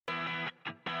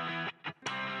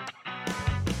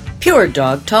Pure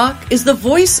Dog Talk is the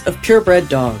voice of purebred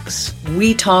dogs.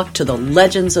 We talk to the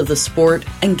legends of the sport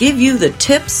and give you the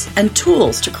tips and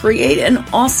tools to create an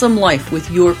awesome life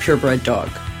with your purebred dog.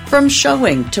 From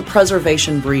showing to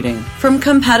preservation breeding, from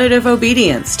competitive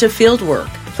obedience to field work,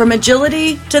 from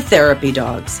agility to therapy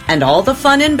dogs, and all the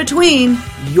fun in between,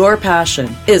 your passion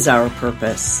is our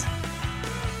purpose.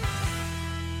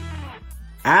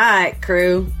 All right,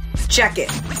 crew, check it.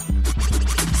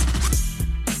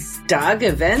 Dog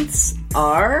events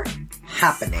are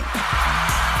happening.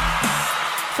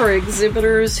 For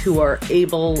exhibitors who are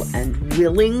able and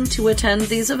willing to attend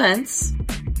these events,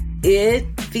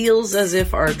 it feels as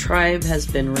if our tribe has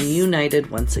been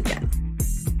reunited once again.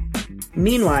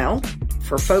 Meanwhile,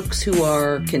 for folks who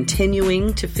are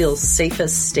continuing to feel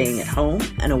safest staying at home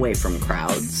and away from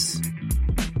crowds,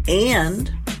 and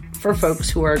for folks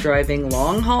who are driving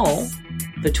long haul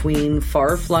between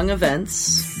far-flung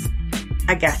events,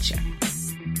 I gotcha.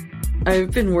 I've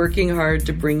been working hard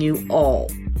to bring you all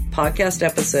podcast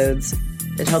episodes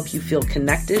that help you feel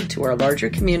connected to our larger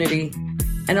community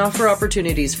and offer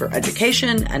opportunities for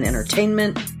education and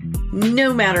entertainment,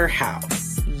 no matter how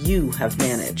you have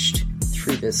managed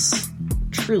through this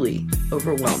truly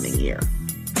overwhelming year.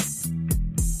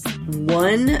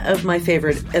 One of my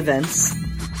favorite events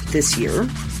this year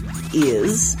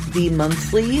is the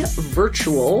monthly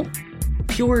virtual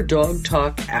Pure Dog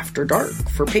Talk After Dark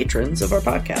for patrons of our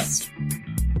podcast.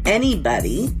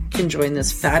 Anybody can join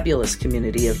this fabulous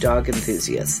community of dog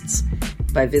enthusiasts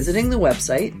by visiting the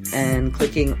website and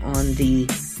clicking on the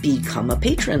Become a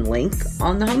Patron link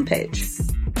on the homepage.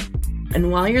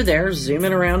 And while you're there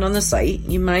zooming around on the site,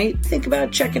 you might think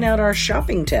about checking out our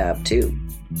shopping tab too.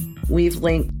 We've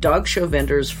linked dog show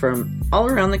vendors from all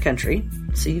around the country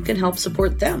so you can help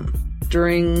support them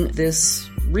during this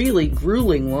really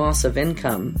grueling loss of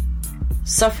income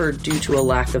suffered due to a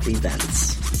lack of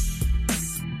events.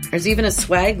 There's even a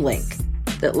swag link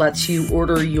that lets you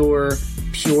order your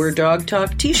Pure Dog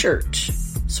Talk t-shirt,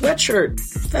 sweatshirt,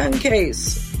 phone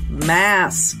case,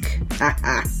 mask,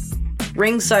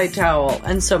 ringside towel,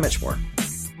 and so much more.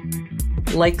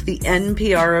 Like the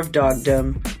NPR of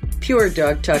dogdom, Pure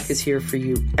Dog Talk is here for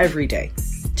you every day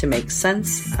to make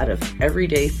sense out of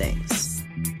everyday things,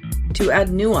 to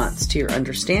add nuance to your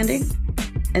understanding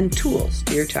and tools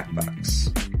to your tech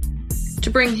box, to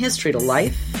bring history to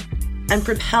life and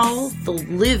propel the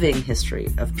living history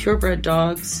of purebred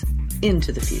dogs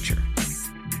into the future.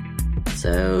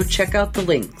 So check out the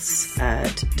links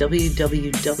at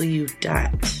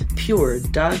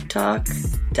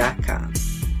www.puredogtalk.com.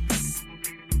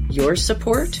 Your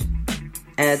support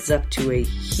adds up to a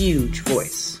huge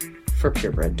voice for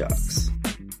purebred dogs.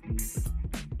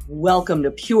 Welcome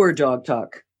to Pure Dog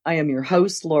Talk. I am your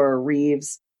host, Laura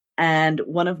Reeves, and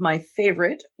one of my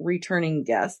favorite returning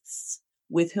guests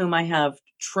with whom I have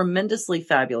tremendously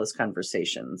fabulous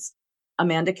conversations,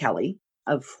 Amanda Kelly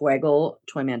of Fuegle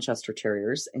Toy Manchester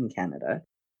Terriers in Canada,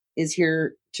 is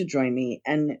here to join me.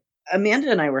 And Amanda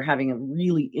and I were having a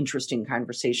really interesting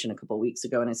conversation a couple of weeks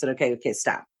ago, and I said, okay,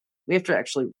 stop. We have to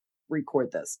actually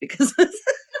record this because this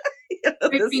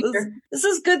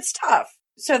is good stuff.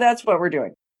 So that's what we're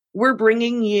doing. We're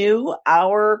bringing you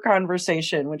our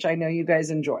conversation, which I know you guys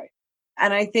enjoy.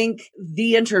 And I think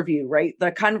the interview, right, the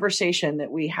conversation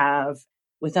that we have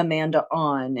with Amanda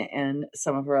on and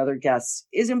some of our other guests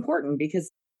is important because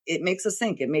it makes us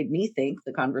think. It made me think,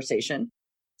 the conversation.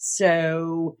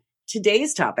 So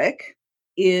today's topic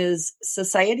is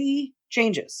society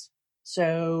changes.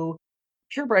 So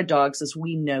purebred dogs, as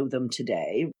we know them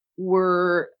today,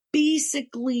 were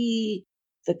basically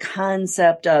the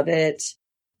concept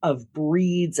of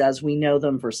breeds as we know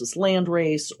them versus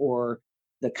landrace, or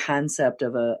the concept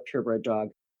of a purebred dog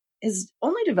is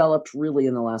only developed really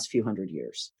in the last few hundred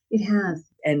years. It has.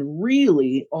 And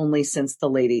really only since the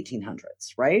late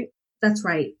 1800s, right? That's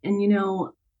right. And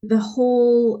the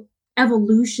whole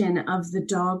evolution of the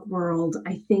dog world,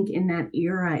 I think in that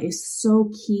era is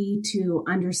so key to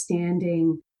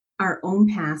understanding our own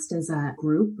past as a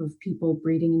group of people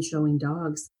breeding and showing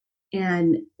dogs.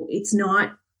 And it's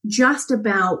not just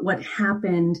about what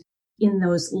happened in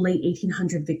those late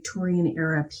 1800 Victorian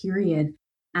era period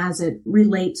as it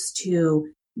relates to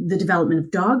the development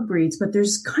of dog breeds, but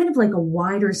there's kind of like a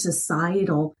wider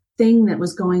societal thing that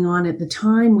was going on at the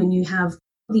time when you have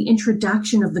the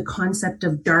introduction of the concept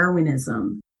of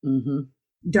Darwinism. Mm-hmm.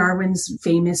 Darwin's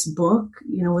famous book,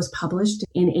 was published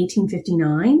in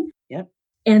 1859. Yep.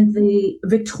 And the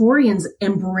Victorians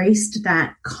embraced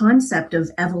that concept of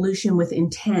evolution with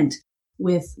intent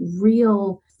with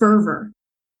real fervor.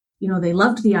 They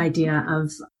loved the idea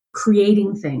of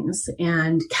creating things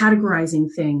and categorizing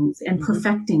things and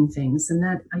perfecting things. And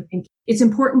that, I think it's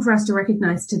important for us to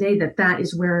recognize today that that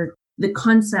is where the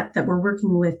concept that we're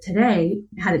working with today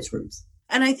had its roots.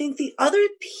 And I think the other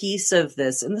piece of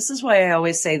this, and this is why I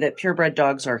always say that purebred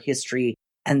dogs are history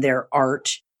and they're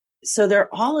art. So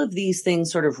they're all of these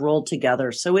things sort of rolled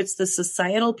together. So it's the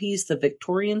societal piece, the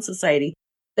Victorian society.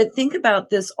 But think about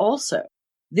this also.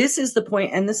 This is the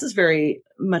point, and this is very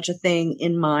much a thing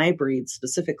in my breed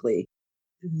specifically,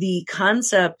 the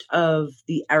concept of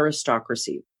the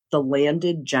aristocracy, the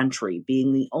landed gentry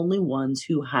being the only ones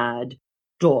who had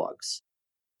dogs,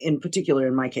 in particular,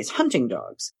 in my case, hunting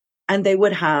dogs. And they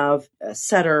would have a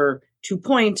setter to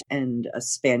point and a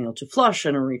spaniel to flush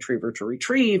and a retriever to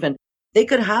retrieve. And they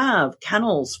could have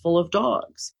kennels full of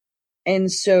dogs.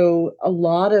 And so a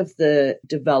lot of the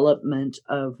development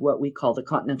of what we call the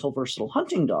continental versatile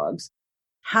hunting dogs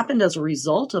happened as a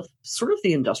result of sort of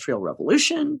the Industrial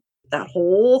Revolution. That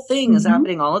whole thing is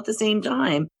happening all at the same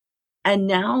time. And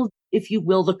now, if you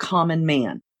will, the common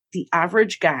man, the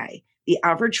average guy, the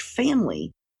average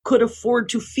family could afford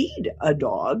to feed a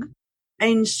dog.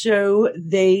 And so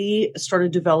they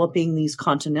started developing these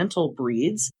continental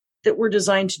breeds that were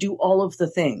designed to do all of the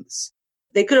things.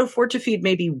 They could afford to feed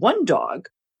maybe one dog,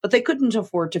 but they couldn't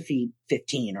afford to feed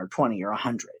 15 or 20 or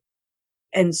 100.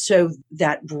 And so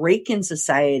that break in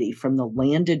society from the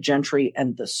landed gentry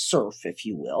and the serf, if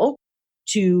you will,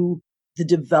 to the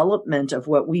development of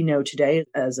what we know today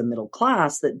as a middle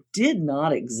class that did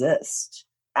not exist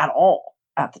at all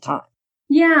at the time.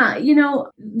 Yeah,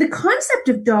 the concept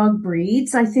of dog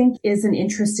breeds, I think, is an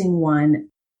interesting one.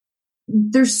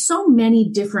 There's so many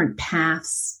different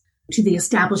paths to the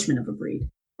establishment of a breed.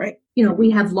 Right.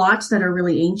 We have lots that are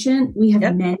really ancient. We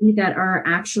have many that are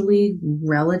actually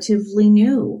relatively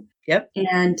new. Yep.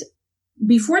 And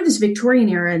before this Victorian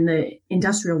era and the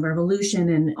Industrial Revolution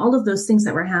and all of those things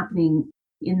that were happening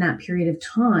in that period of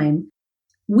time,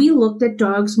 we looked at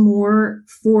dogs more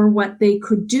for what they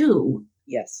could do.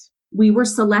 Yes. We were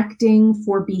selecting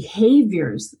for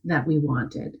behaviors that we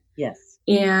wanted. Yes.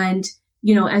 And,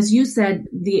 as you said,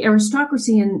 the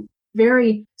aristocracy and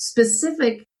very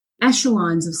specific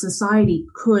echelons of society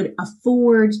could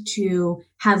afford to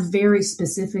have very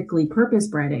specifically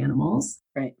purpose-bred animals.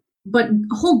 Right. But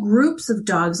whole groups of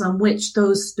dogs on which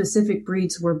those specific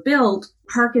breeds were built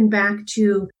harken back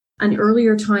to an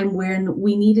earlier time when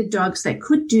we needed dogs that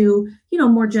could do,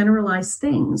 more generalized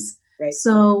things. Right.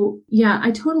 So, yeah,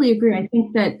 I totally agree. I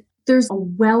think that there's a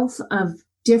wealth of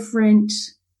different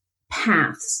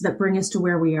paths that bring us to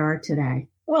where we are today.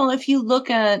 Well, if you look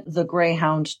at the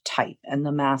greyhound type and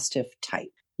the mastiff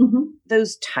type,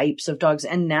 those types of dogs,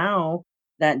 and now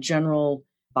that general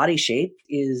body shape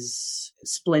is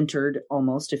splintered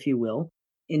almost, if you will,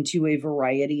 into a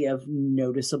variety of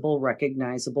noticeable,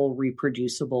 recognizable,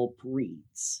 reproducible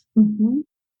breeds.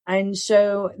 And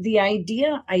so the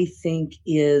idea, I think,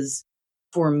 is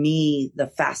for me, the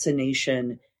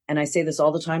fascination, and I say this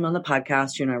all the time on the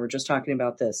podcast, you and I were just talking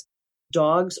about this,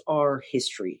 dogs are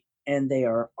history. And they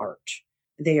are art.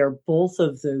 They are both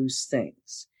of those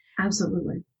things.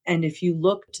 Absolutely. And if you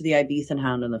look to the Ibethan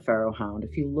Hound and the Pharaoh Hound,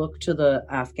 if you look to the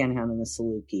Afghan Hound and the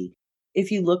Saluki, if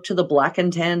you look to the Black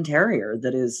and Tan Terrier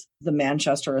that is the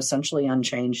Manchester essentially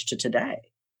unchanged to today,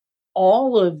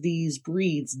 all of these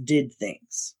breeds did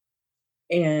things.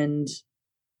 And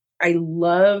I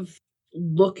love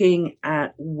looking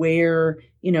at where,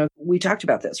 we talked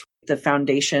about this. The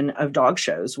foundation of dog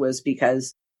shows was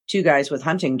because two guys with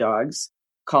hunting dogs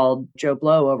called Joe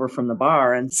Blow over from the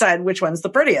bar and said, which one's the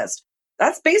prettiest?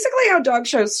 That's basically how dog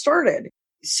shows started.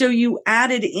 So you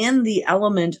added in the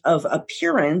element of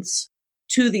appearance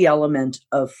to the element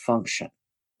of function.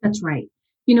 That's right.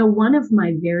 One of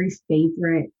my very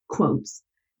favorite quotes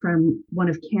from one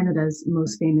of Canada's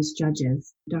most famous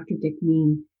judges, Dr. Dick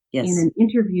Mean, in an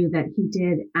interview that he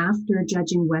did after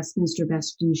judging Westminster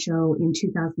Best in Show in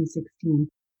 2016.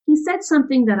 He said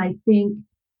something that I think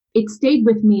it stayed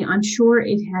with me. I'm sure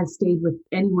it has stayed with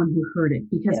anyone who heard it,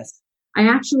 because I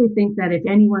actually think that if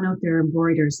anyone out there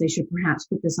embroiders, they should perhaps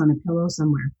put this on a pillow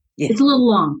somewhere. Yeah. It's a little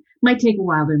long. Might take a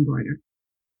while to embroider.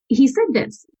 He said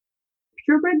this: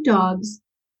 purebred dogs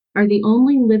are the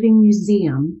only living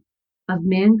museum of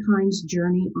mankind's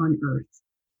journey on Earth.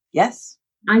 Yes.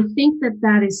 I think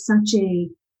that is such a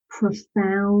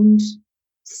profound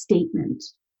statement,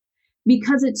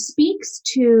 because it speaks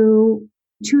to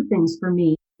two things for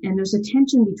me, and there's a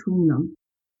tension between them.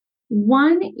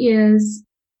 One is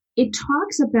it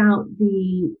talks about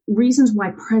the reasons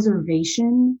why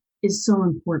preservation is so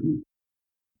important.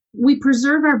 We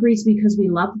preserve our breeds because we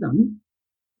love them,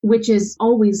 which is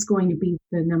always going to be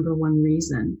the number one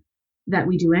reason. that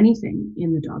we do anything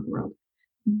in the dog world.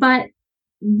 But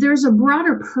there's a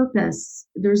broader purpose,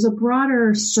 there's a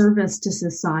broader service to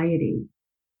society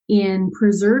in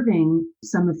preserving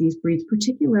some of these breeds,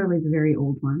 particularly the very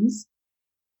old ones,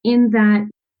 in that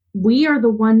we are the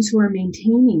ones who are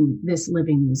maintaining this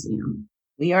living museum.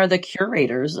 We are the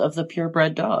curators of the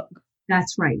purebred dog.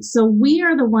 That's right. So we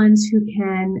are the ones who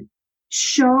can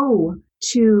show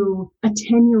to a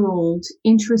 10-year-old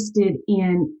interested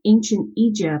in ancient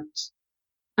Egypt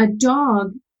a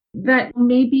dog that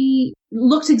maybe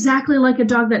looks exactly like a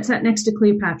dog that sat next to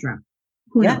Cleopatra.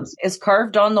 Who knows? It's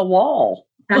carved on the wall.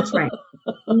 That's right.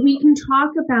 We can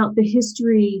talk about the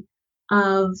history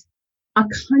of a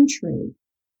country,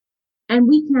 and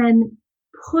we can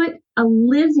put a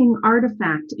living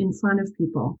artifact in front of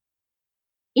people.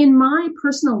 In my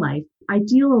personal life, I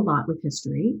deal a lot with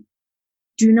history.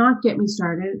 Do not get me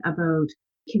started about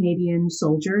Canadian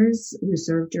soldiers who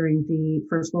served during the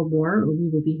First World War, or we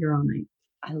will be here all night.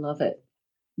 I love it.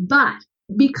 But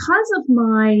because of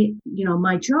my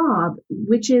job,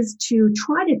 which is to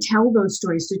try to tell those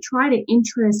stories, to try to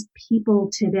interest people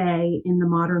today in the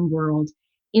modern world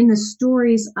in the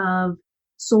stories of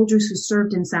soldiers who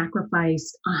served and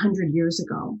sacrificed 100 years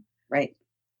ago. Right.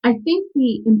 I think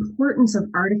the importance of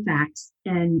artifacts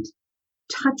and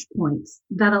touch points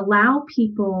that allow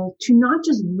people to not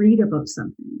just read about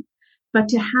something, but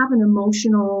to have an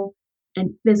emotional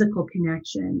and physical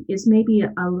connection is maybe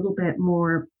a little bit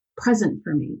more present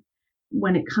for me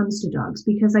when it comes to dogs,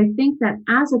 because I think that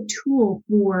as a tool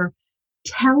for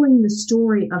telling the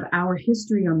story of our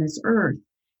history on this earth,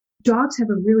 dogs have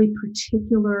a really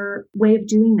particular way of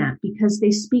doing that, because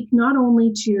they speak not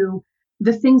only to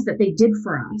the things that they did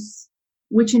for us,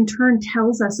 which in turn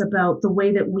tells us about the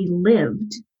way that we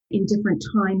lived in different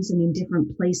times and in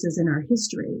different places in our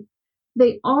history.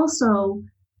 They also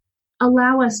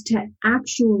allow us to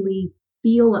actually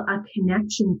feel a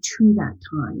connection to that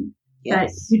time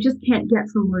that you just can't get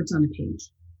from words on a page.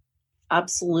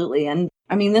 Absolutely. And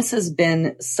I mean, this has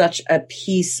been such a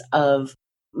piece of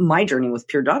my journey with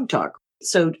Pure Dog Talk.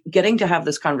 So getting to have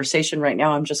this conversation right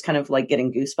now, I'm just kind of like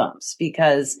getting goosebumps,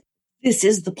 because this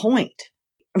is the point.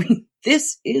 I mean,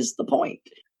 this is the point.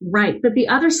 Right. But the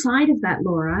other side of that,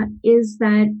 Laura, is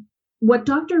that what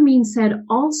Dr. Amin said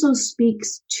also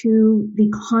speaks to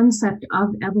the concept of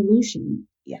evolution.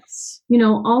 Yes. You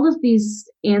know, all of these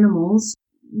animals,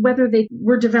 whether they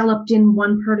were developed in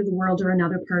one part of the world or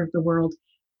another part of the world,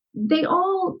 they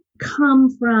all come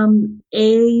from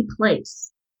a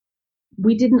place.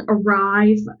 We didn't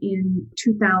arrive in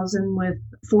 2000 with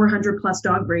 400 plus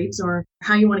dog breeds, or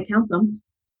how you want to count them.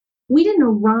 We didn't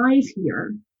arrive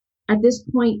here at this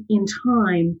point in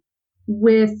time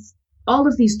with all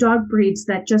of these dog breeds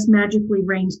that just magically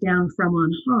rained down from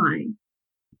on high.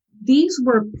 These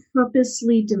were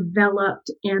purposely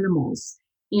developed animals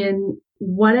in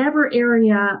whatever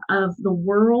area of the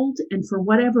world, and for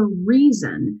whatever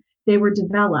reason they were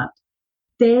developed.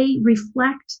 They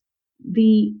reflect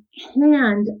the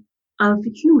hand of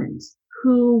humans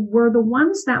who were the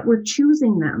ones that were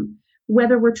choosing them,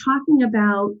 whether we're talking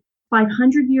about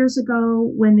 500 years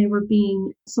ago when they were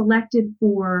being selected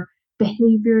for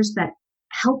behaviors that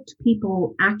helped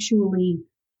people actually,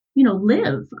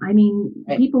 live. I mean,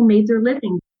 right. People made their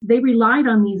living. They relied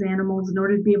on these animals in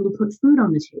order to be able to put food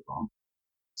on the table.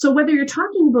 So whether you're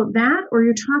talking about that, or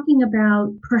you're talking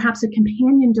about perhaps a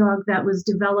companion dog that was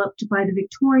developed by the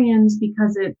Victorians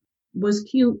because it was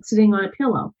cute sitting on a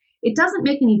pillow, it doesn't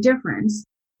make any difference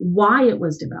why it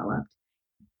was developed.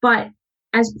 But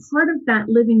as part of that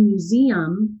living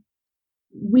museum,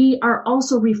 we are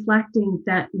also reflecting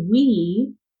that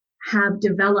we have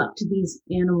developed these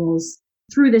animals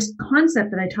through this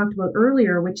concept that I talked about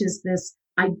earlier, which is this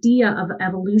idea of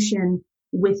evolution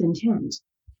with intent.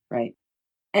 Right.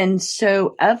 And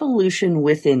so evolution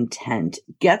with intent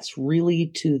gets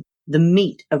really to the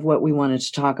meat of what we wanted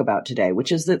to talk about today,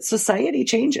 which is that society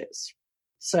changes.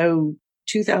 So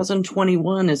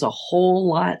 2021 is a whole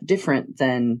lot different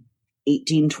than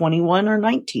 1821 or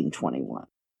 1921.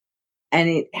 And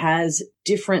it has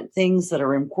different things that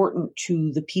are important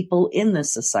to the people in the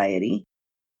society.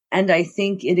 And I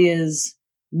think it is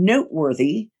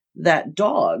noteworthy that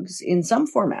dogs, in some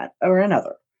format or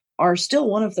another, are still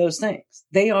one of those things.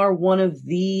 They are one of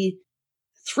the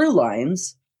through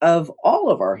lines of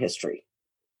all of our history.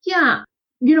 Yeah.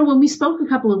 When we spoke a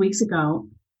couple of weeks ago,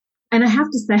 and I have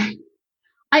to say,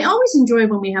 I always enjoy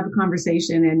when we have a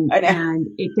conversation and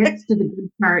it gets to the good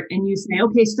part and you say,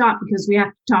 okay, stop, because we have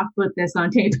to talk about this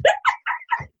on tape.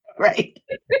 Right.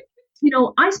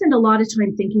 I spend a lot of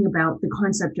time thinking about the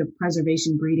concept of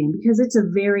preservation breeding, because it's a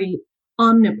very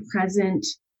omnipresent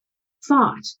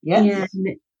thought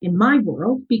in my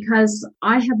world, because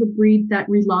I have a breed that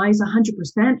relies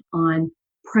 100% on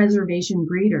preservation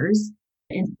breeders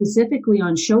and specifically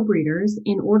on show breeders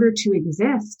in order to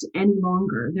exist any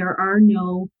longer. There are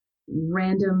no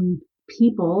random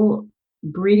people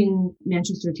breeding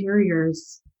Manchester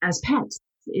Terriers as pets.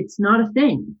 It's not a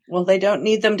thing. Well, they don't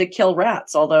need them to kill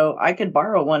rats, although I could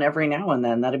borrow one every now and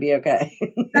then. That'd be okay.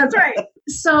 That's right.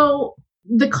 So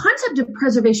the concept of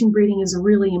preservation breeding is a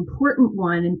really important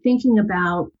one, and thinking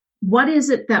about what is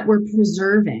it that we're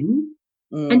preserving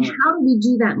and how do we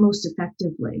do that most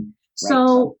effectively? Right.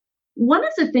 So one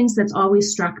of the things that's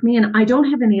always struck me, and I don't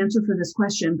have an answer for this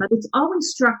question, but it's always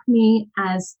struck me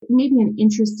as maybe an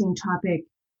interesting topic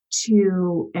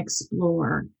to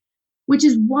explore, which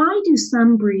is, why do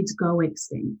some breeds go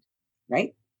extinct?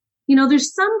 Right.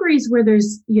 There's some breeds where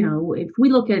there's, if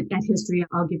we look at history,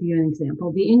 I'll give you an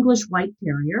example. The English White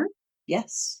Terrier.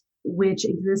 Yes. Which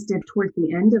existed towards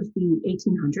the end of the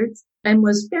 1800s and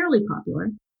was fairly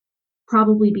popular,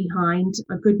 probably behind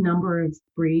a good number of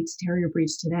breeds, terrier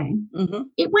breeds today. Mm-hmm.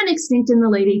 It went extinct in the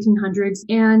late 1800s.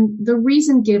 And the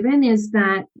reason given is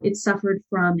that it suffered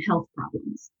from health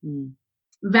problems.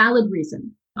 Valid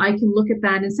reason. I can look at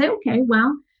that and say, okay,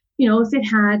 well, if it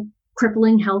had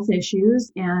crippling health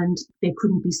issues and they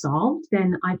couldn't be solved,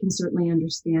 then I can certainly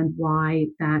understand why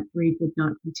that breed would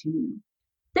not continue.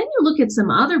 Then you look at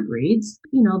some other breeds,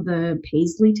 the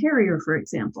Paisley Terrier, for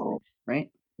example. Right.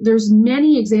 There's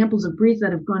many examples of breeds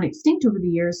that have gone extinct over the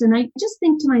years. And I just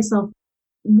think to myself,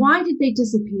 why did they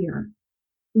disappear?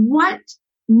 What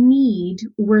need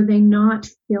were they not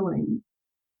filling?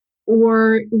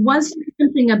 Or was there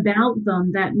something about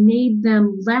them that made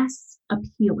them less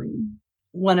appealing?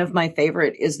 One of my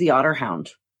favorite is the Otterhound.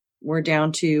 We're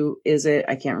down to,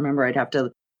 I can't remember, I'd have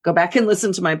to go back and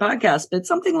listen to my podcast, but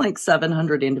something like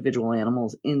 700 individual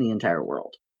animals in the entire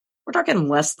world. We're talking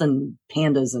less than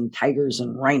pandas and tigers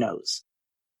and rhinos.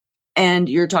 And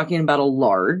you're talking about a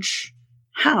large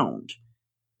hound.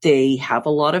 They have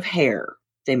a lot of hair.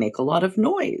 They make a lot of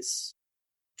noise.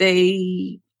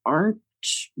 They aren't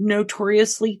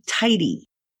notoriously tidy,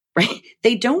 right?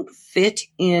 They don't fit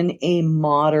in a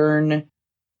modern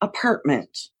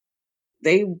apartment.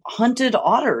 They hunted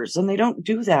otters and they don't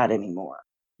do that anymore.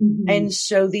 Mm-hmm. And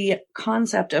so the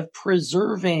concept of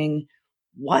preserving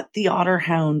what the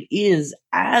Otterhound is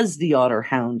as the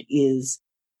Otterhound is,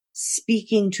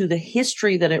 speaking to the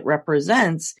history that it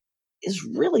represents, is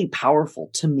really powerful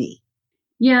to me.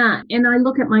 Yeah. And I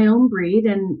look at my own breed,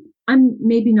 and I'm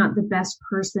maybe not the best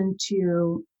person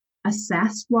to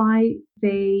assess why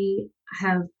they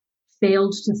have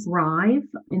failed to thrive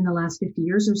in the last 50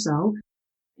 years or so.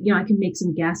 I can make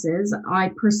some guesses. I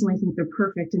personally think they're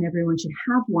perfect and everyone should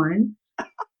have one,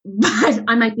 but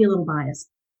I might be a little biased.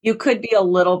 You could be a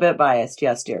little bit biased.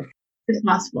 Yes, dear. It's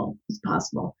possible. It's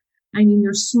possible. I mean,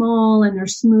 they're small and they're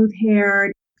smooth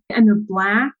haired and they're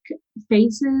black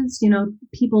faces.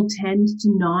 People tend to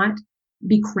not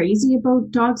be crazy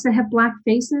about dogs that have black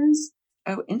faces.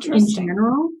 Oh, interesting. In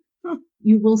general,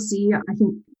 You will see, I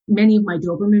think many of my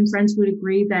Doberman friends would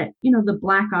agree that, the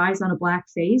black eyes on a black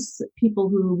face, people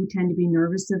who tend to be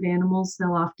nervous of animals,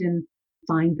 they'll often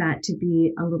find that to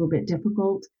be a little bit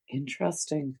difficult.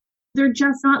 Interesting. They're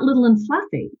just not little and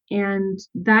fluffy. And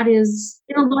that is,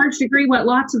 in a large degree, what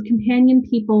lots of companion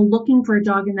people looking for a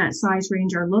dog in that size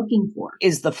range are looking for.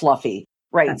 Is the fluffy.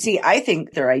 Right. See, I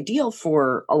think they're ideal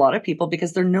for a lot of people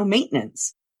because they're no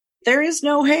maintenance. There is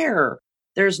no hair.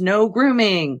 There's no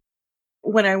grooming.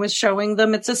 When I was showing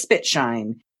them, it's a spit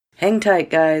shine. Hang tight,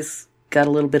 guys. Got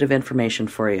a little bit of information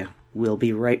for you. We'll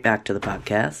be right back to the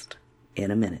podcast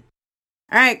in a minute.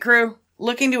 All right, crew.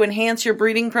 Looking to enhance your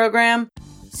breeding program?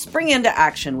 Spring into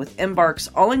action with Embark's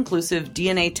all-inclusive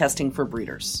DNA testing for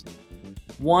breeders.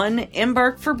 One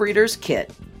Embark for Breeders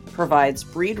kit provides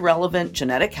breed-relevant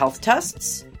genetic health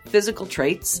tests, physical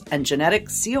traits, and genetic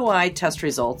COI test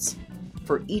results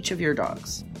for each of your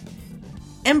dogs.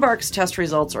 Embark's test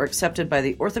results are accepted by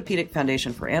the Orthopedic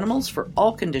Foundation for Animals for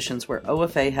all conditions where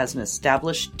OFA has an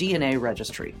established DNA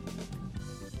registry.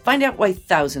 Find out why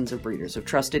thousands of breeders have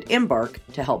trusted Embark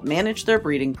to help manage their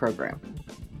breeding program.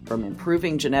 From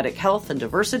improving genetic health and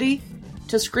diversity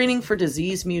to screening for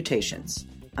disease mutations,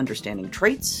 understanding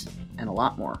traits, and a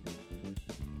lot more.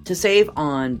 To save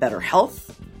on better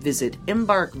health, visit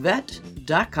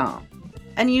embarkvet.com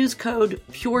and use code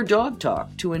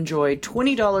PureDogTalk to enjoy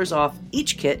 $20 off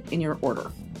each kit in your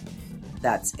order.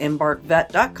 That's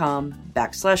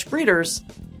embarkvet.com/breeders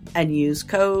and use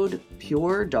code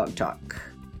PureDogTalk.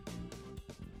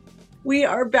 We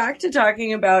are back to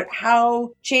talking about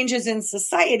how changes in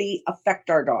society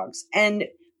affect our dogs. And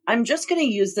I'm just going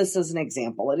to use this as an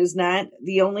example. It is not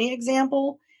the only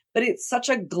example, but it's such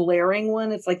a glaring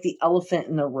one. It's like the elephant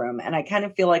in the room. And I kind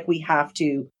of feel like we have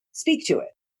to speak to it,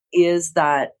 is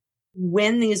that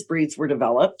when these breeds were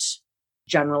developed,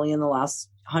 generally in the last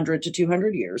 100 to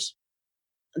 200 years,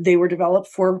 they were developed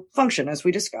for function, as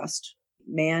we discussed,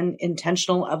 man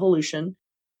intentional evolution.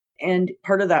 And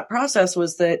part of that process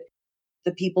was that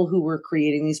the people who were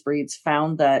creating these breeds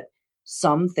found that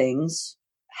some things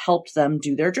helped them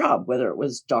do their job, whether it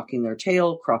was docking their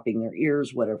tail, cropping their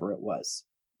ears, whatever it was.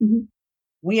 Mm-hmm.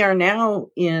 We are now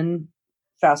in,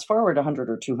 fast forward 100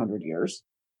 or 200 years,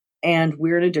 and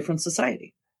we're in a different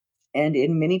society. And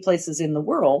in many places in the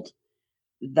world,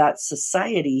 that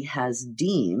society has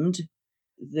deemed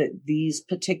that these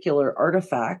particular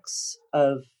artifacts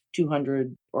of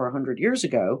 200 or 100 years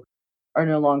ago are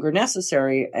no longer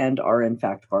necessary and are in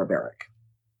fact barbaric.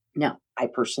 Now, I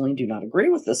personally do not agree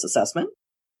with this assessment,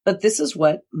 but this is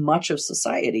what much of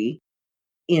society,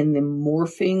 in the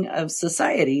morphing of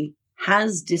society,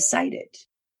 has decided.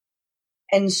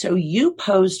 And so you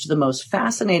posed the most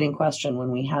fascinating question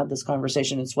when we had this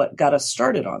conversation. It's what got us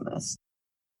started on this.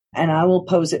 And I will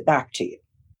pose it back to you.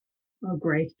 Oh,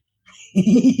 great.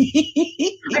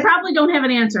 I probably don't have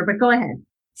an answer, but go ahead.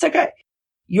 It's okay.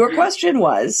 Your question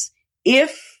was,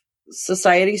 if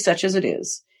society such as it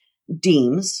is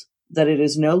deems that it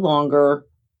is no longer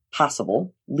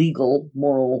possible, legal,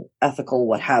 moral, ethical,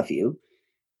 what have you,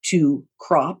 to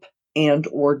crop and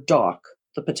or dock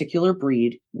the particular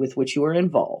breed with which you are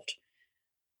involved,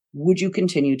 would you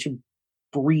continue to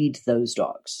breed those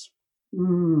dogs?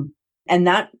 And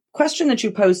that question that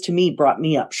you posed to me brought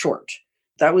me up short.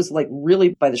 That was like really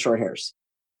by the short hairs.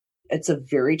 It's a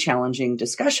very challenging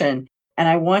discussion. And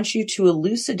I want you to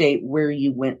elucidate where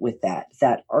you went with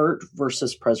that art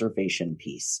versus preservation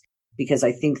piece, because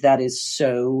I think that is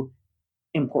so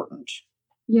important.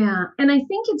 Yeah. And I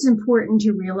think it's important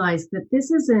to realize that this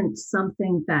isn't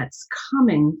something that's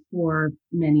coming for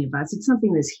many of us. It's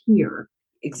something that's here.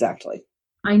 Exactly.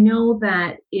 I know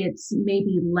that it's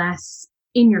maybe less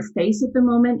in your face at the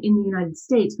moment in the United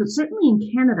States, but certainly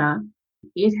in Canada,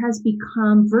 it has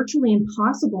become virtually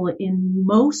impossible in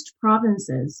most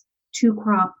provinces to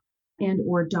crop and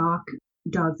or dock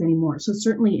dogs anymore. So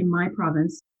certainly in my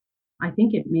province, I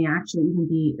think it may actually even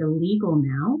be illegal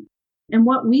now. And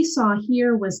what we saw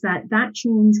here was that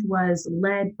change was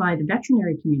led by the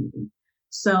veterinary community.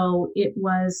 So it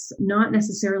was not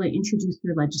necessarily introduced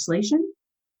through legislation.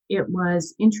 It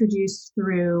was introduced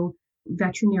through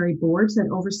veterinary boards that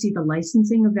oversee the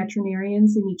licensing of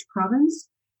veterinarians in each province.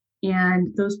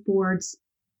 And those boards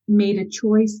made a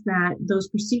choice that those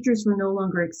procedures were no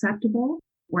longer acceptable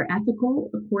or ethical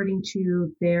according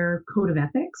to their code of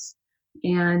ethics.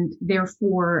 And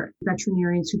therefore,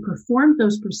 veterinarians who performed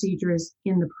those procedures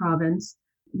in the province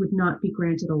would not be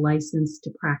granted a license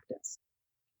to practice.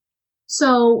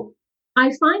 So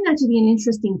I find that to be an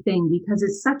interesting thing because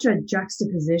it's such a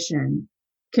juxtaposition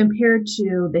compared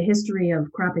to the history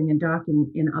of cropping and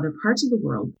docking in other parts of the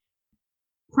world.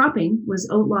 Cropping was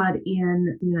outlawed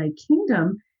in the United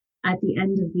Kingdom at the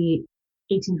end of the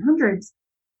 1800s.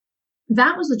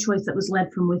 That was a choice that was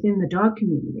led from within the dog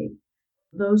community.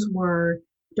 Those were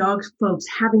dog folks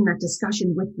having that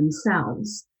discussion with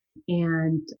themselves.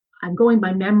 And I'm going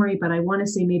by memory, but I want to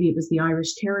say maybe it was the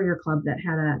Irish Terrier Club that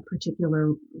had a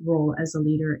particular role as a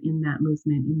leader in that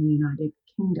movement in the United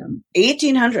Kingdom.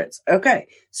 1800s. Okay.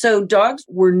 So dogs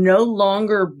were no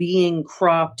longer being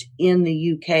cropped in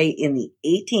the UK in the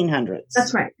 1800s.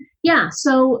 That's right. Yeah.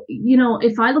 So,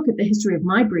 if I look at the history of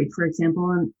my breed, for example,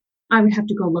 and I would have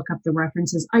to go look up the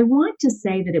references. I want to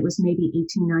say that it was maybe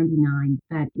 1899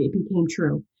 that it became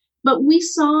true. But we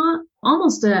saw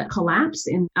almost a collapse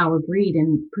in our breed,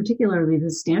 and particularly the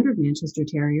standard Manchester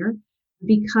Terrier,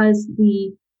 because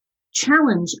the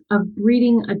challenge of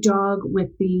breeding a dog with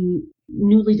the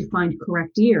newly defined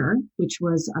correct ear, which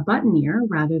was a button ear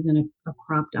rather than a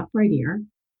cropped upright ear,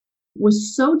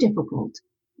 was so difficult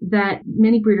that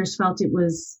many breeders felt it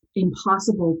was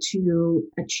impossible to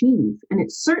achieve. And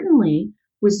it certainly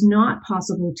was not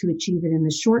possible to achieve it in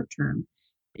the short term.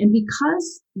 And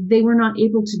because they were not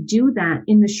able to do that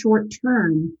in the short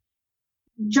term,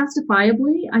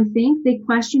 justifiably, I think they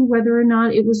questioned whether or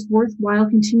not it was worthwhile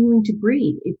continuing to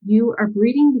breed. If you are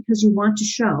breeding because you want to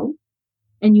show,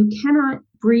 and you cannot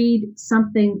breed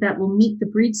something that will meet the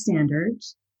breed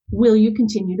standards, will you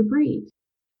continue to breed?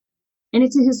 And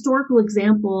it's a historical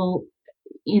example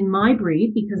in my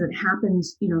breed because it happened,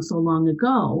 so long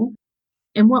ago.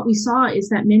 And what we saw is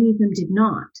that many of them did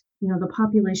not. The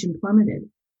population plummeted.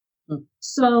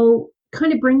 So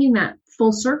kind of bringing that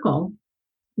full circle,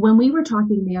 when we were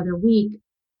talking the other week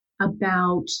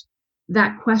about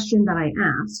that question that I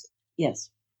asked. Yes.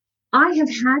 I have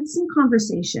had some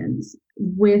conversations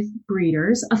with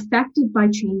breeders affected by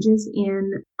changes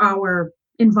in our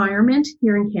environment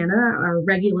here in Canada, our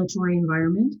regulatory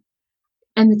environment,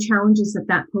 and the challenges that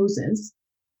that poses.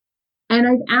 And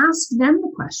I've asked them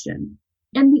the question,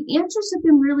 and the answers have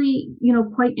been really,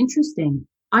 quite interesting.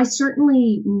 I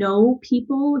certainly know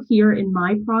people here in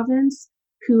my province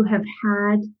who have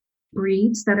had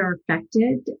breeds that are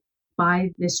affected by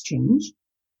this change,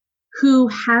 who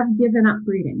have given up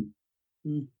breeding.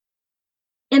 Mm.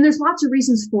 And there's lots of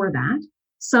reasons for that.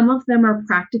 Some of them are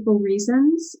practical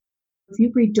reasons. If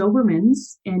you breed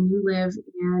Dobermans and you live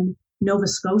in Nova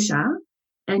Scotia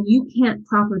and you can't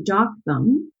proper dock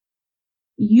them,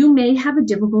 you may have a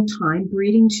difficult time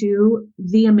breeding to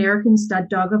the American stud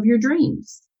dog of your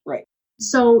dreams. Right.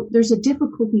 So there's a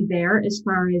difficulty there as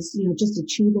far as, just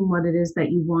achieving what it is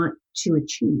that you want to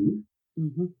achieve.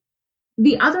 Mm-hmm.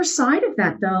 The other side of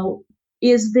that, though,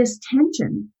 is this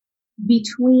tension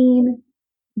between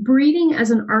breeding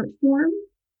as an art form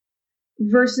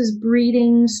versus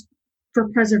breeding for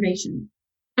preservation.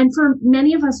 And for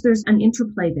many of us, there's an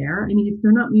interplay there. I mean,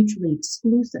 they're not mutually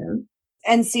exclusive.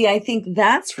 And see, I think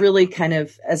that's really kind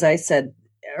of, as I said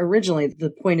originally, the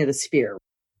point of the spear.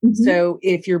 Mm-hmm. So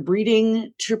if you're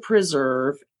breeding to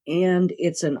preserve and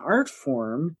it's an art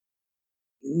form,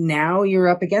 now you're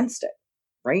up against it,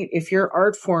 right? If your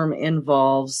art form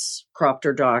involves cropped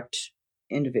or docked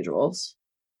individuals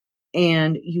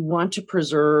and you want to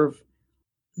preserve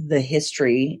the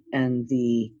history and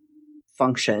the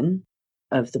function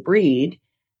of the breed,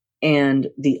 and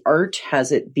the art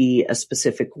has it be a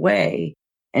specific way,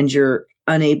 and you're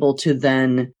unable to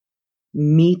then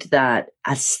meet that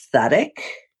aesthetic,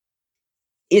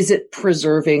 is it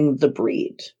preserving the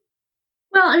breed?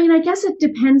 Well, I mean, I guess it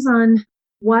depends on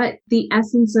what the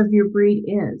essence of your breed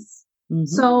is. Mm-hmm.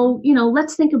 So,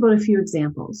 let's think about a few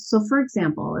examples. So, for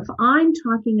example, if I'm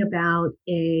talking about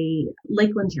a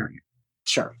Lakeland Terrier.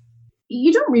 Sure.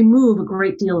 You don't remove a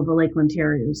great deal of a Lakeland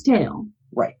Terrier's tail.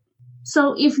 Right.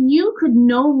 So if you could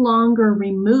no longer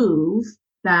remove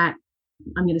that,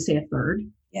 I'm going to say a third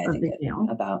of the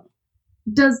tail,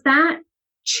 does that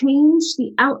change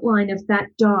the outline of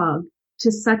that dog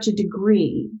to such a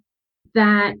degree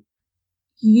that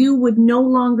you would no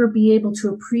longer be able to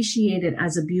appreciate it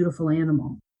as a beautiful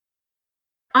animal?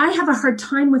 I have a hard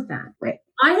time with that. Right.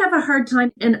 I have a hard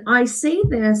time, and I say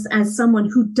this as someone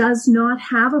who does not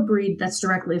have a breed that's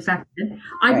directly affected.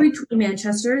 I breed Toy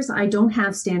Manchesters. I don't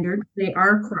have standard. They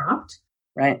are cropped.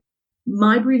 Right.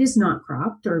 My breed is not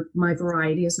cropped, or my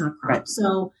variety is not cropped. Right.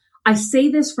 So I say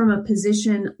this from a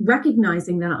position,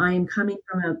 recognizing that I am coming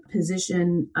from a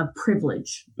position of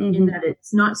privilege, mm-hmm. in that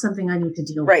it's not something I need to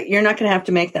deal with. Right. You're not going to have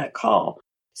to make that call.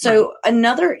 So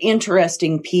another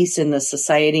interesting piece in the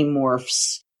society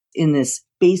morphs in this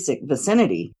basic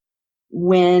vicinity,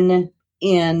 when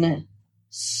in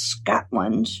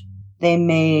Scotland, they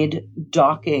made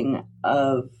docking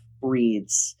of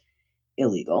breeds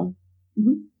illegal.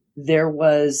 Mm-hmm. There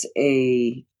was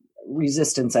a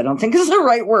resistance, I don't think is the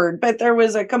right word, but there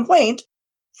was a complaint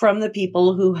from the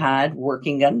people who had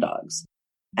working gun dogs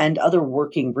and other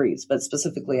working breeds, but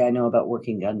specifically I know about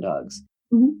working gun dogs.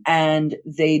 Mm-hmm. And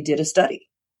they did a study,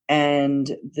 and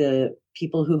the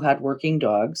people who had working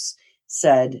dogs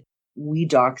said, we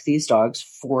dock these dogs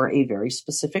for a very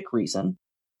specific reason,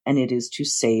 and it is to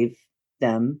save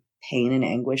them pain and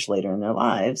anguish later in their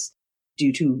lives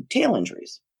due to tail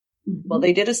injuries. Mm-hmm. Well,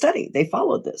 they did a study. They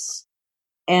followed this.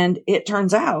 And it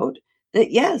turns out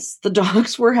that, yes, the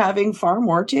dogs were having far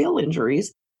more tail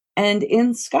injuries. And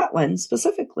in Scotland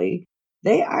specifically,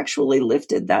 they actually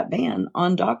lifted that ban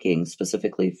on docking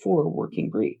specifically for working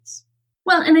breeds.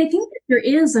 Well, and I think that there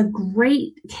is a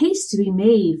great case to be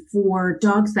made for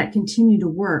dogs that continue to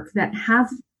work, that have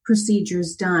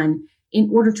procedures done in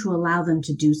order to allow them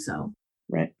to do so.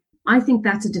 Right. I think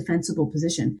that's a defensible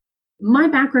position. My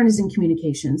background is in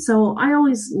communication, so I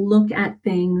always look at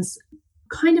things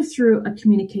kind of through a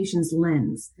communications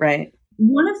lens. Right.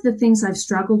 One of the things I've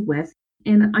struggled with,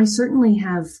 and I certainly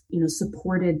have,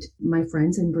 supported my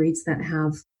friends and breeds that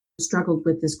have struggled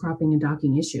with this cropping and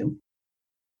docking issue.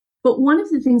 But one of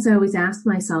the things I always ask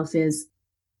myself is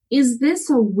this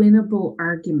a winnable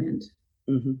argument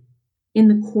mm-hmm. in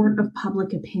the court of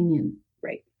public opinion?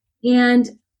 Right. And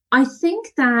I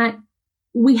think that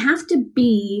we have to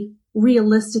be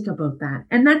realistic about that.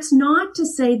 And that's not to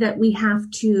say that we have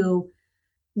to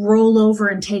roll over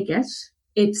and take it.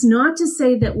 It's not to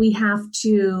say that we have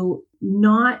to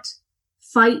not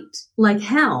fight like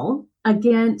hell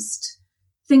against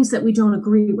things that we don't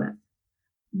agree with.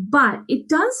 But it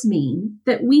does mean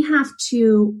that we have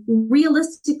to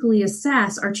realistically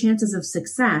assess our chances of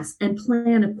success and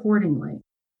plan accordingly.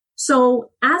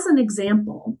 So as an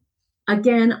example,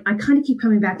 again, I kind of keep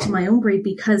coming back to my own breed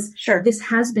because this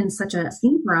has been such a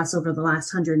theme for us over the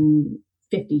last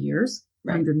 150 years,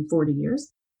 140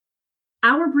 years.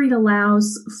 Our breed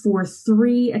allows for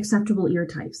 3 acceptable ear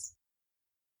types.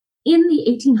 In the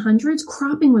 1800s,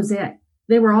 cropping was it.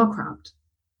 They were all cropped.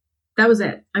 That was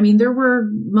it. I mean, there were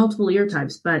multiple ear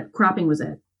types, but cropping was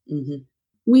it. Mm-hmm.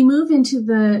 We move into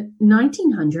the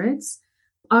 1900s.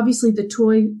 Obviously, the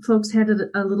toy folks had it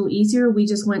a little easier. We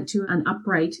just went to an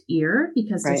upright ear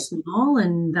because they're small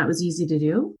and that was easy to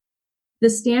do. The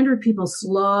standard people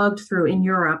slogged through in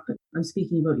Europe. I'm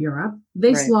speaking about Europe.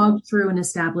 They slogged through and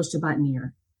established a button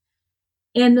ear.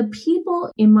 And the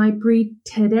people in my breed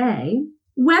today,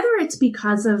 whether it's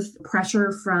because of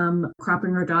pressure from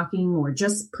cropping or docking or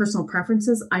just personal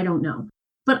preferences, I don't know.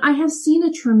 But I have seen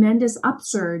a tremendous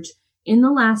upsurge in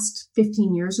the last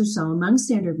 15 years or so among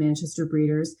standard Manchester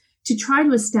breeders to try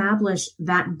to establish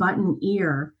that button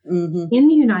ear in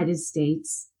the United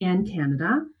States and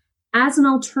Canada as an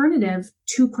alternative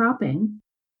to cropping.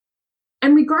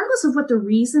 And regardless of what the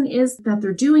reason is that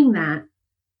they're doing that,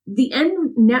 the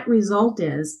end net result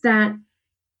is that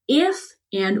if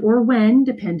and or when,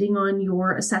 depending on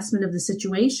your assessment of the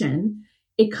situation,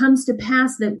 it comes to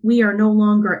pass that we are no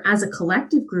longer, as a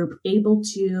collective group, able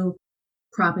to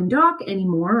crop and dock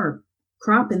anymore, or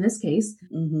crop in this case,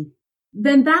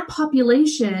 then that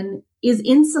population is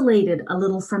insulated a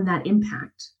little from that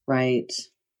impact. Right.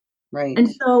 And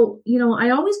so, I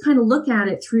always kind of look at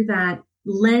it through that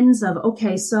lens of,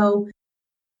 okay, so,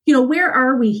 where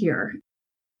are we here?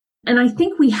 And I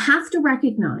think we have to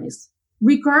recognize,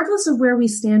 regardless of where we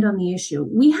stand on the issue,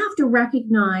 we have to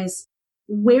recognize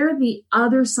where the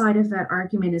other side of that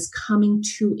argument is coming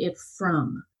to it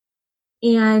from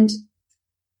and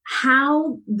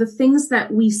how the things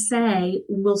that we say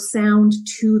will sound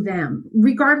to them,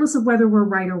 regardless of whether we're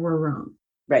right or we're wrong.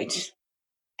 Right.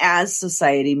 As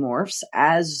society morphs,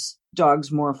 as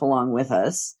dogs morph along with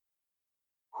us,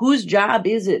 whose job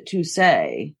is it to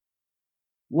say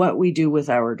what we do with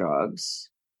our dogs?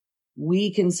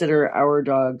 We consider our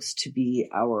dogs to be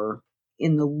our,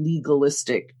 in the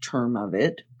legalistic term of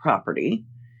it, property.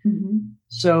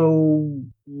 So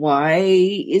why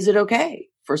is it okay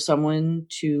for someone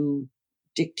to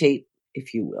dictate,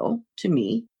 if you will, to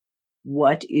me,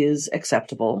 what is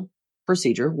acceptable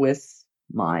procedure with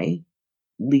my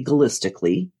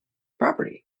legalistically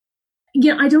property?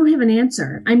 Yeah, I don't have an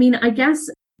answer. I mean, I guess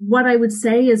what I would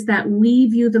say is that we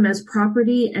view them as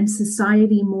property and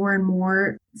society more and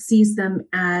more sees them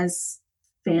as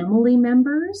family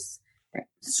members,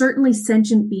 certainly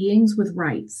sentient beings with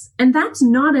rights. And that's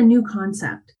not a new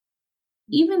concept.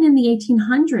 Even in the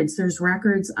 1800s, there's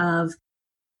records of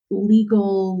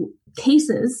legal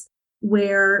cases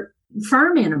where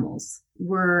farm animals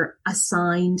were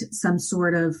assigned some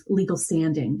sort of legal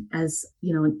standing as,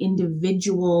 an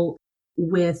individual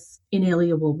with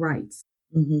inalienable rights.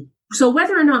 So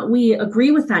whether or not we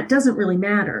agree with that doesn't really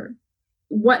matter.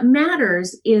 What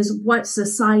matters is what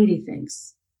society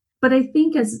thinks. But I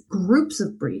think as groups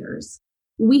of breeders,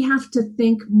 we have to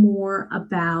think more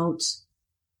about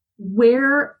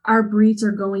where our breeds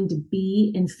are going to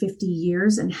be in 50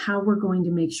 years and how we're going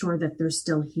to make sure that they're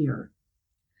still here.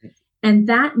 And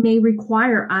that may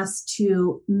require us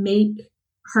to make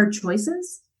hard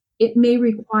choices. It may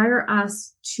require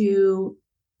us to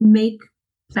make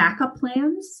backup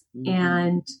plans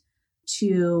and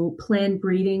to plan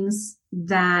breedings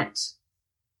that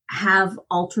have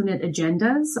alternate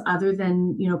agendas other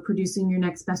than, producing your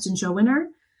next best in show winner.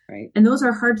 Right. And those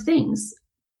are hard things.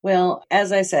 Well,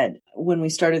 as I said, when we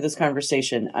started this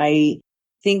conversation, I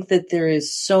think that there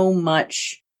is so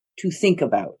much to think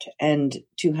about and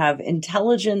to have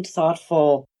intelligent,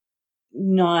 thoughtful,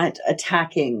 not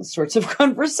attacking sorts of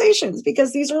conversations,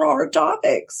 because these are hard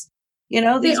topics.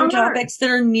 These are topics that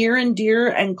are near and dear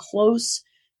and close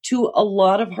to a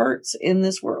lot of hearts in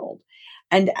this world.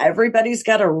 And everybody's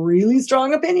got a really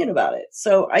strong opinion about it.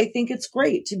 So I think it's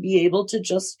great to be able to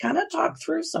just kind of talk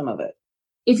through some of it.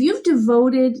 If you've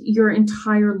devoted your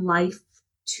entire life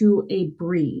to a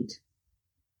breed,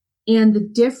 and the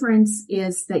difference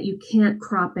is that you can't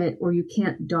crop it or you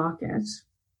can't dock it,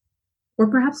 or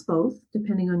perhaps both,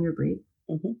 depending on your breed,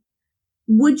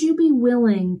 would you be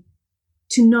willing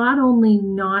to not only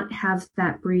not have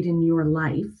that breed in your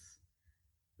life,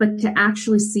 but to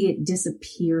actually see it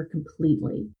disappear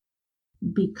completely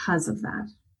because of that?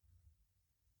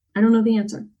 I don't know the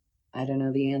answer. I don't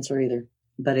know the answer either,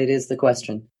 but it is the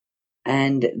question.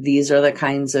 And these are the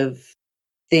kinds of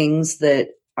things that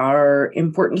are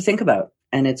important to think about.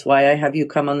 And it's why I have you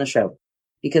come on the show,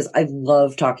 because I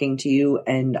love talking to you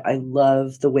and I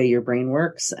love the way your brain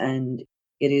works. And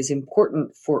it is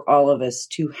important for all of us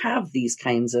to have these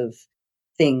kinds of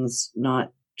things,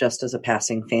 not just as a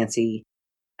passing fancy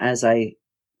as I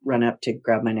run up to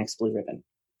grab my next blue ribbon.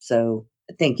 So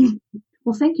thank you.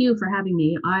 Well, thank you for having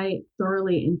me. I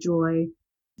thoroughly enjoy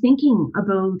thinking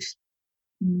about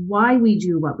why we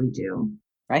do what we do.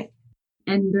 Right.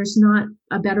 And there's not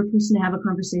a better person to have a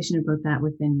conversation about that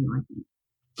with than you, I think.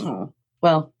 Oh,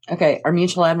 well, okay. Our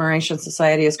Mutual Admiration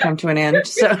Society has come to an end.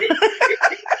 So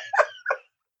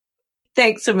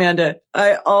thanks, Amanda.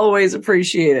 I always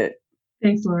appreciate it.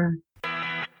 Thanks, Laura.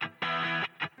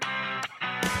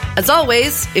 As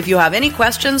always, if you have any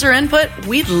questions or input,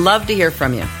 we'd love to hear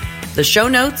from you. The show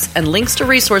notes and links to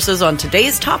resources on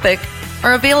today's topic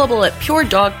are available at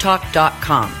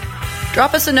puredogtalk.com.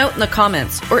 Drop us a note in the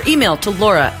comments or email to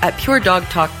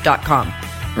laura@puredogtalk.com.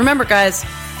 Remember, guys,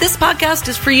 this podcast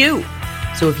is for you.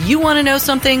 So if you want to know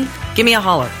something, give me a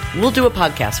holler. We'll do a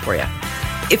podcast for you.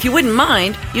 If you wouldn't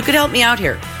mind, you could help me out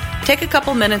here. Take a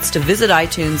couple minutes to visit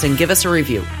iTunes and give us a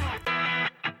review.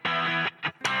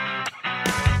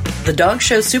 The Dog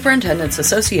Show Superintendents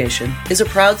Association is a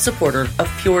proud supporter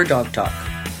of Pure Dog Talk.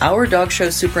 Our dog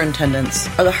show superintendents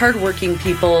are the hardworking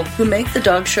people who make the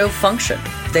dog show function.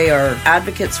 They are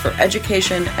advocates for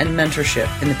education and mentorship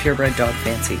in the purebred dog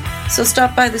fancy. So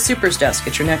stop by the Supers desk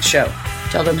at your next show.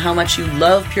 Tell them how much you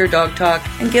love Pure Dog Talk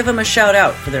and give them a shout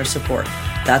out for their support.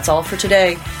 That's all for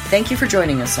today. Thank you for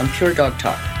joining us on Pure Dog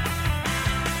Talk.